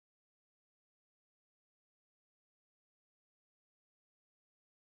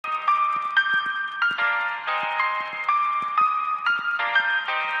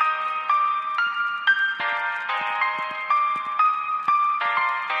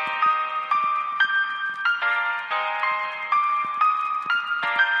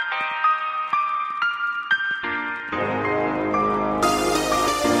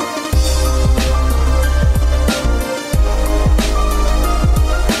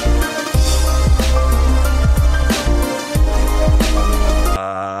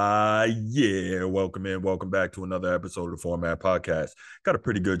welcome in. Welcome back to another episode of the Format Podcast. Got a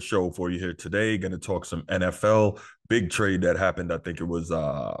pretty good show for you here today. Going to talk some NFL. Big trade that happened. I think it was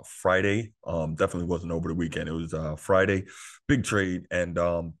Friday. Definitely wasn't over the weekend. It was Friday. Big trade, and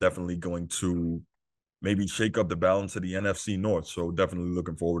definitely going to maybe shake up the balance of the NFC North. So definitely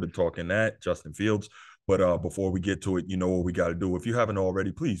looking forward to talking that. Justin Fields. But before we get to it, you know what we got to do. If you haven't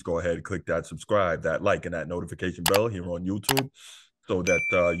already, please go ahead and click that subscribe, that like, and that notification bell here on YouTube so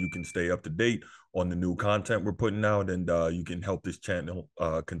that you can stay up to date on the new content we're putting out, and you can help this channel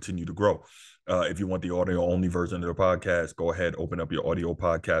continue to grow. If you want the audio-only version of the podcast, go ahead, open up your audio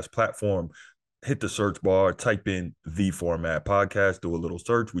podcast platform, hit the search bar, type in The Format Podcast, do a little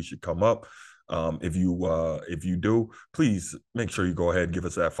search. We should come up. If you do, please make sure you go ahead, give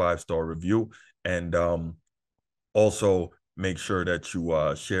us that 5-star review. And also make sure that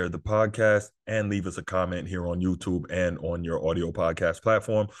you share the podcast and leave us a comment here on YouTube and on your audio podcast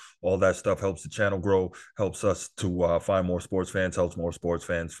platform. All that stuff helps the channel grow, helps us to find more sports fans, helps more sports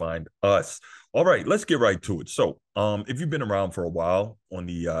fans find us. All right, let's get right to it. So if you've been around for a while on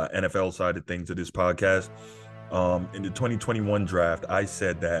the NFL side of things of this podcast, in the 2021 draft, I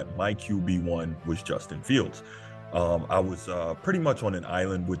said that my QB1 was Justin Fields. I was pretty much on an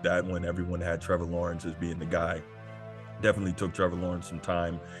island with that when everyone had Trevor Lawrence as being the guy. Definitely took Trevor Lawrence some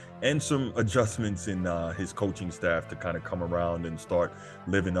time and some adjustments in his coaching staff to kind of come around and start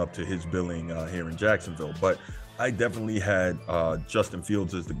living up to his billing here in Jacksonville. But I definitely had Justin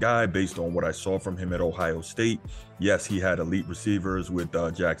Fields as the guy based on what I saw from him at Ohio State. Yes, he had elite receivers with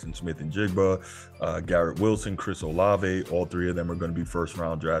Jackson Smith and Jigba, Garrett Wilson, Chris Olave. All three of them are going to be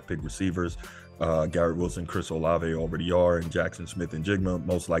first-round draft pick receivers. Garrett Wilson, Chris Olave already are, and Jackson Smith and Jigba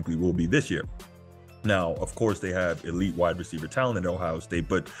most likely will be this year. Now, of course, they have elite wide receiver talent at Ohio State,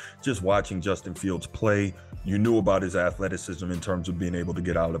 but just watching Justin Fields play, you knew about his athleticism in terms of being able to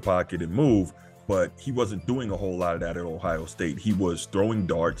get out of the pocket and move, but he wasn't doing a whole lot of that at Ohio State. He was throwing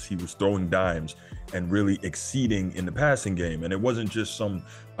darts, he was throwing dimes, and really exceeding in the passing game. And it wasn't just some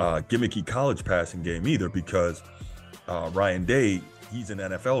gimmicky college passing game either, because Ryan Day, he's an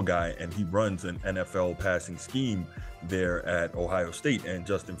NFL guy, and he runs an NFL passing scheme there at Ohio State, and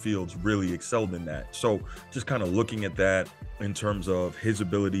Justin Fields really excelled in that. So just kind of looking at that in terms of his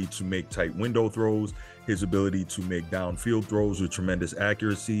ability to make tight window throws, his ability to make downfield throws with tremendous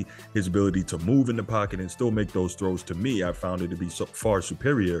accuracy, his ability to move in the pocket and still make those throws, to me, I found it to be far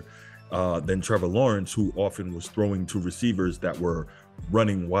superior than Trevor Lawrence, who often was throwing to receivers that were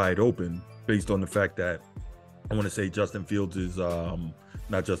running wide open, based on the fact that I want to say Trevor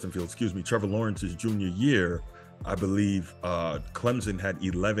Lawrence's junior year, I believe Clemson had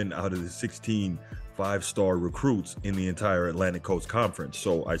 11 out of the 16 5-star recruits in the entire Atlantic Coast Conference.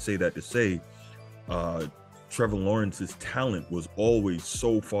 So I say that to say Trevor Lawrence's talent was always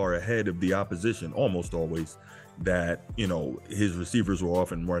so far ahead of the opposition, almost always, that, you know, his receivers were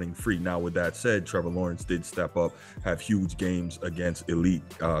often running free. Now, with that said, Trevor Lawrence did step up, have huge games against elite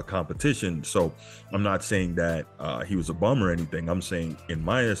competition. So I'm not saying that he was a bum or anything. I'm saying, in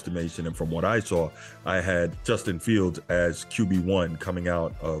my estimation and from what I saw, I had Justin Fields as QB1 coming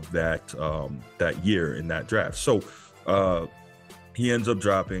out of that year in that draft. So he ends up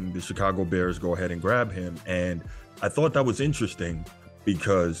dropping. The Chicago Bears go ahead and grab him. And I thought that was interesting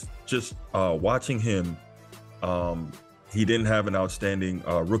because just watching him, he didn't have an outstanding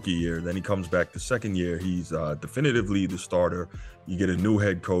rookie year. Then he comes back the second year. He's definitively the starter. You get a new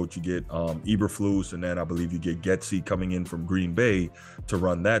head coach. You get Eberflus, and then I believe you get Getsy coming in from Green Bay to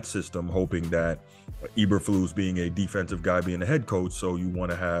run that system, hoping that Eberflus, being a defensive guy, being a head coach, so you want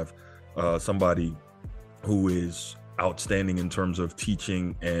to have somebody who is outstanding in terms of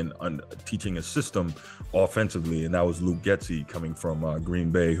teaching and teaching a system offensively, and that was Luke Getsy coming from Green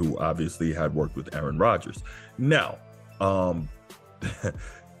Bay, who obviously had worked with Aaron Rodgers. Now,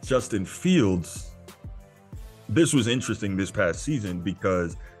 Justin Fields, this was interesting this past season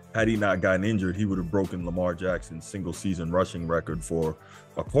because had he not gotten injured, he would have broken Lamar Jackson's single-season rushing record for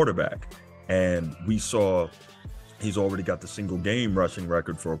a quarterback, and we saw he's already got the single-game rushing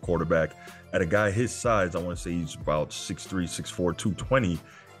record for a quarterback. At a guy his size, I want to say he's about 6'3", 6'4", 220.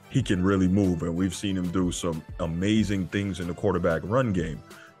 He can really move, and we've seen him do some amazing things in the quarterback run game.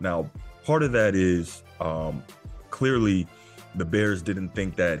 Now, part of that is clearly the Bears didn't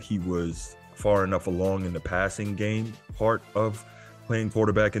think that he was far enough along in the passing game part of playing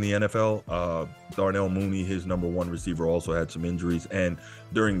quarterback in the NFL. Darnell Mooney, his number one receiver, also had some injuries, and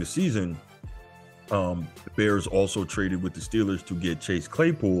during the season, the Bears also traded with the Steelers to get Chase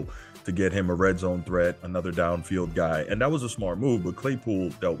Claypool, to get him a red zone threat, another downfield guy. And that was a smart move, but Claypool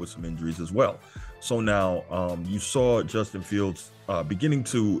dealt with some injuries as well. So now you saw Justin Fields beginning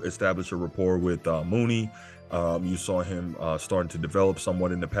to establish a rapport with Mooney. You saw him starting to develop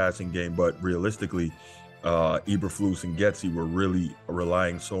somewhat in the passing game, but realistically, Eberflus and Getsy were really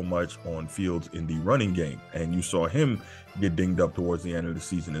relying so much on Fields in the running game, and you saw him get dinged up towards the end of the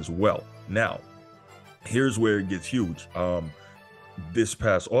season as well. Now, here's where it gets huge. This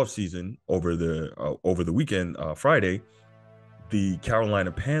past offseason, over the weekend, Friday, the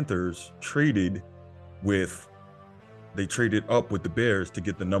Carolina Panthers traded up with the Bears to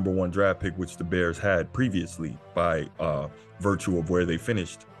get the #1 draft pick, which the Bears had previously by virtue of where they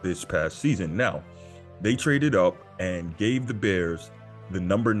finished this past season. Now, they traded up and gave the Bears the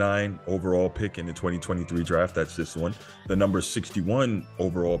 #9 overall pick in the 2023 draft. That's this one. The #61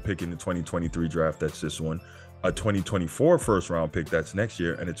 overall pick in the 2023 draft. That's this one. A 2024 first round pick. That's next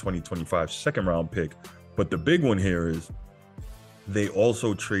year. And a 2025 second round pick. But the big one here is they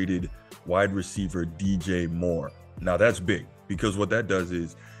also traded wide receiver DJ Moore. Now that's big, because what that does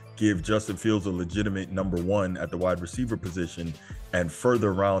is give Justin Fields a legitimate '1 at the wide receiver position and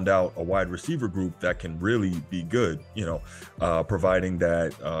further round out a wide receiver group that can really be good, providing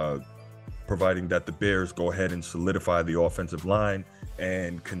that the Bears go ahead and solidify the offensive line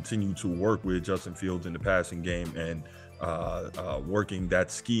and continue to work with Justin Fields in the passing game and working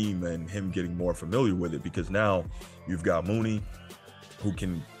that scheme and him getting more familiar with it, because now you've got Mooney, who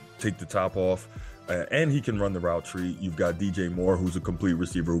can take the top off, and he can run the route tree. You've got DJ Moore, who's a complete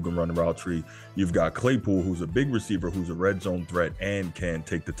receiver who can run the route tree. You've got Claypool, who's a big receiver, who's a red zone threat and can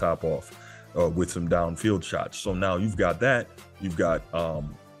take the top off with some downfield shots. So now you've got that. You've got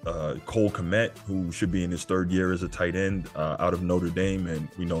Cole Kmet, who should be in his third year as a tight end out of Notre Dame. And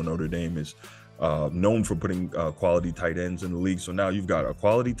we know Notre Dame is known for putting quality tight ends in the league. So now you've got a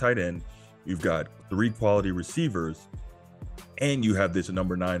quality tight end. You've got 3 quality receivers. And you have this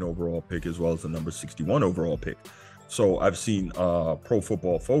 #9 overall pick as well as the #61 overall pick. So I've seen Pro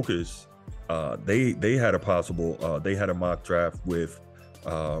Football Focus. They had a mock draft with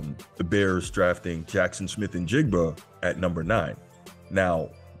the Bears drafting Jackson Smith-Njigba at #9. Now,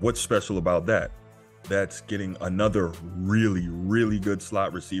 what's special about that? That's getting another really, really good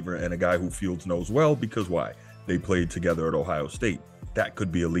slot receiver and a guy who Fields knows well, because why? They played together at Ohio State. That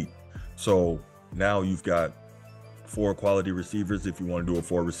could be elite. So now you've got 4 quality receivers if you want to do a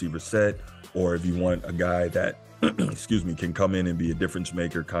 4 receiver set, or if you want a guy that can come in and be a difference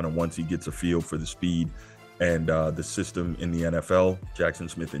maker kind of once he gets a feel for the speed and the system in the NFL. Jackson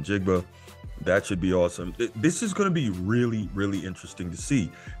Smith-Njigba, that should be awesome. This is going to be really, really interesting to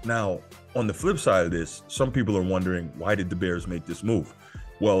see. Now, on the flip side of this, some people are wondering, why did the Bears make this move?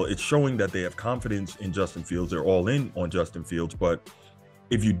 Well, it's showing that they have confidence in Justin Fields. They're all in on Justin Fields. But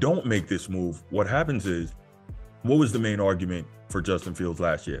if you don't make this move, what happens is, what was the main argument for Justin Fields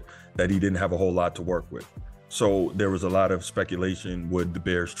last year? That he didn't have a whole lot to work with. So there was a lot of speculation, would the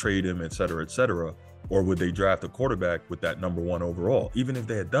Bears trade him, et cetera, or would they draft a quarterback with that #1 overall? Even if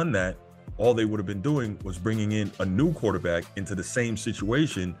they had done that, all they would have been doing was bringing in a new quarterback into the same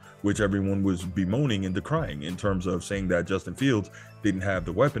situation, which everyone was bemoaning and decrying in terms of saying that Justin Fields didn't have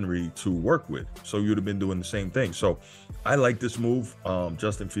the weaponry to work with. So you'd have been doing the same thing. So I like this move.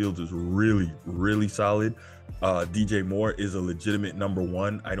 Justin Fields is really, really solid. DJ Moore is a legitimate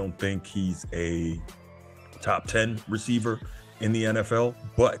 #1. I don't think he's a top 10 receiver in the NFL,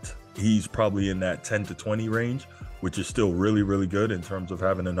 but he's probably in that 10 to 20 range, which is still really, really good in terms of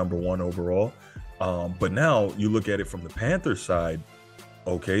having a #1 overall. But now you look at it from the Panthers side.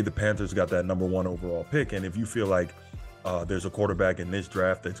 Okay, the Panthers got that #1 overall pick. And if you feel like there's a quarterback in this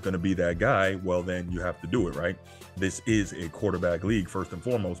draft that's going to be that guy, well, then you have to do it, right? This is a quarterback league first and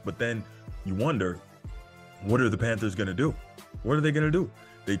foremost. But then you wonder, what are the Panthers going to do? What are they going to do?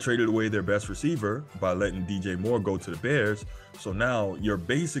 They traded away their best receiver by letting DJ Moore go to the Bears. So now you're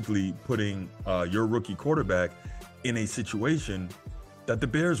basically putting your rookie quarterback in a situation that the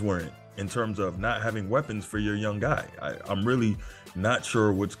Bears were in terms of not having weapons for your young guy. I'm really not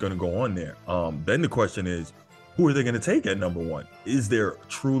sure what's going to go on there. Then the question is, who are they going to take at #1? Is there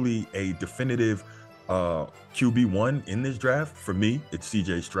truly a definitive QB1 in this draft? For me, it's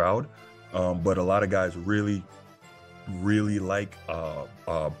CJ Stroud. But a lot of guys really like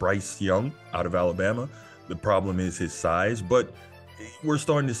Bryce Young out of Alabama. The problem is his size, but we're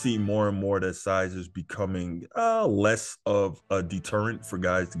starting to see more and more that size is becoming less of a deterrent for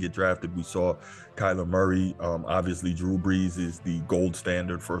guys to get drafted. We saw Kyler Murray. Obviously, Drew Brees is the gold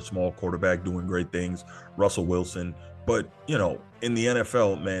standard for a small quarterback doing great things. Russell Wilson. But, in the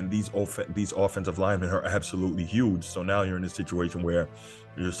NFL, man, these offensive linemen are absolutely huge. So now you're in a situation where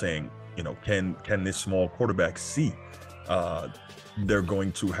you're saying, can this small quarterback see? They're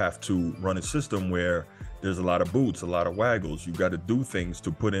going to have to run a system where there's a lot of boots, a lot of waggles. You've got to do things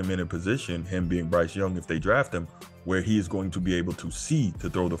to put him in a position, him being Bryce Young, if they draft him, where he is going to be able to see to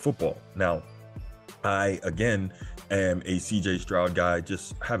throw the football. Now, I, again, am a CJ Stroud guy,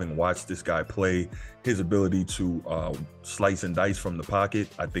 just having watched this guy play. His ability to slice and dice from the pocket,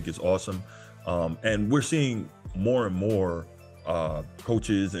 I think is awesome. And we're seeing more and more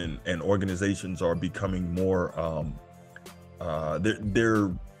coaches and organizations are becoming more,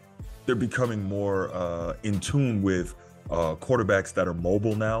 they're becoming more in tune with quarterbacks that are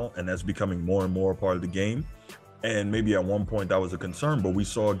mobile now, and that's becoming more and more a part of the game. And maybe at one point that was a concern, but we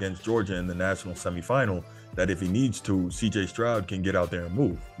saw against Georgia in the national semifinal that if he needs to, CJ Stroud can get out there and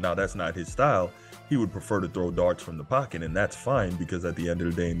move. Now, that's not his style. He would prefer to throw darts from the pocket, and that's fine, because at the end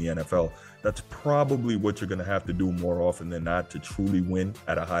of the day in the NFL, that's probably what you're going to have to do more often than not to truly win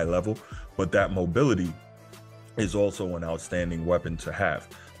at a high level. But that mobility is also an outstanding weapon to have.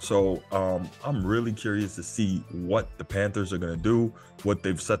 So I'm really curious to see what the Panthers are going to do, what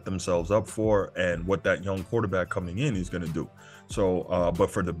they've set themselves up for, and what that young quarterback coming in is going to do. So,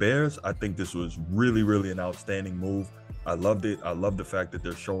 but for the Bears, I think this was really, really an outstanding move. I loved it. I love the fact that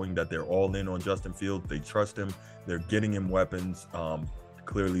they're showing that they're all in on Justin Fields. They trust him. They're getting him weapons.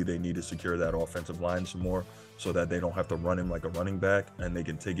 Clearly, they need to secure that offensive line some more so that they don't have to run him like a running back, and they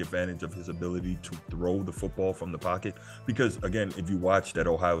can take advantage of his ability to throw the football from the pocket. Because, again, if you watched at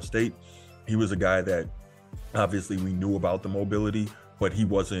Ohio State, he was a guy that obviously we knew about the mobility, but he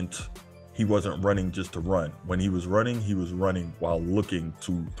wasn't running just to run. When he was running while looking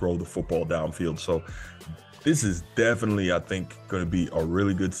to throw the football downfield. So this is definitely, I think, going to be a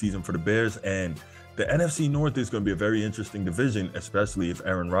really good season for the Bears. And the NFC North is going to be a very interesting division, especially if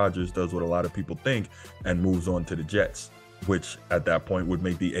Aaron Rodgers does what a lot of people think and moves on to the Jets, which at that point would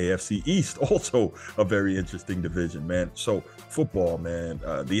make the AFC East also a very interesting division, man. So football, man,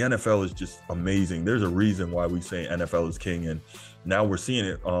 the NFL is just amazing. There's a reason why we say NFL is king, and now we're seeing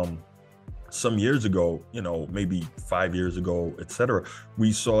it. Some years ago, maybe 5 years ago, etc.,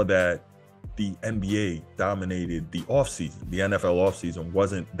 we saw that the NBA dominated the offseason. The NFL offseason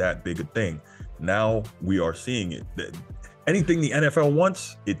wasn't that big a thing. Now we are seeing it. Anything the NFL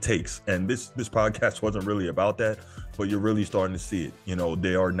wants, it takes. And this podcast wasn't really about that, but you're really starting to see it.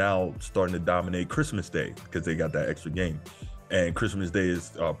 They are now starting to dominate Christmas Day because they got that extra game. And Christmas Day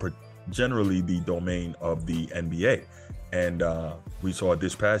is generally the domain of the NBA. And we saw it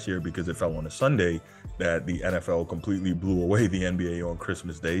this past year because it fell on a Sunday that the NFL completely blew away the NBA on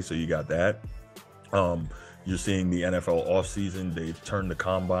Christmas Day. So you got that. You're seeing the NFL offseason. They've turned the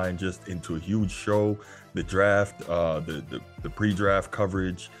combine just into a huge show. The draft, the pre-draft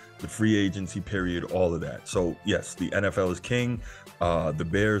coverage, the free agency period, all of that. So yes, the NFL is king. The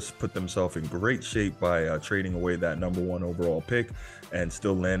Bears put themselves in great shape by trading away that #1 overall pick and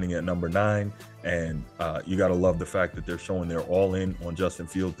still landing at #9. And you got to love the fact that they're showing they're all in on Justin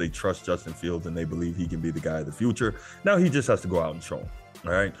Fields. They trust Justin Fields and they believe he can be the guy of the future. Now he just has to go out and show them.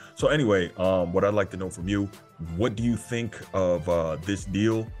 All right. So anyway, what I'd like to know from you, what do you think of this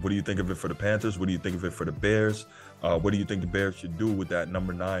deal? What do you think of it for the Panthers? What do you think of it for the Bears? What do you think the Bears should do with that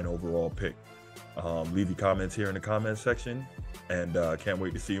 #9 overall pick? Leave your comments here in the comments section, and can't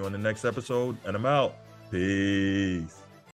wait to see you on the next episode. And I'm out. Peace.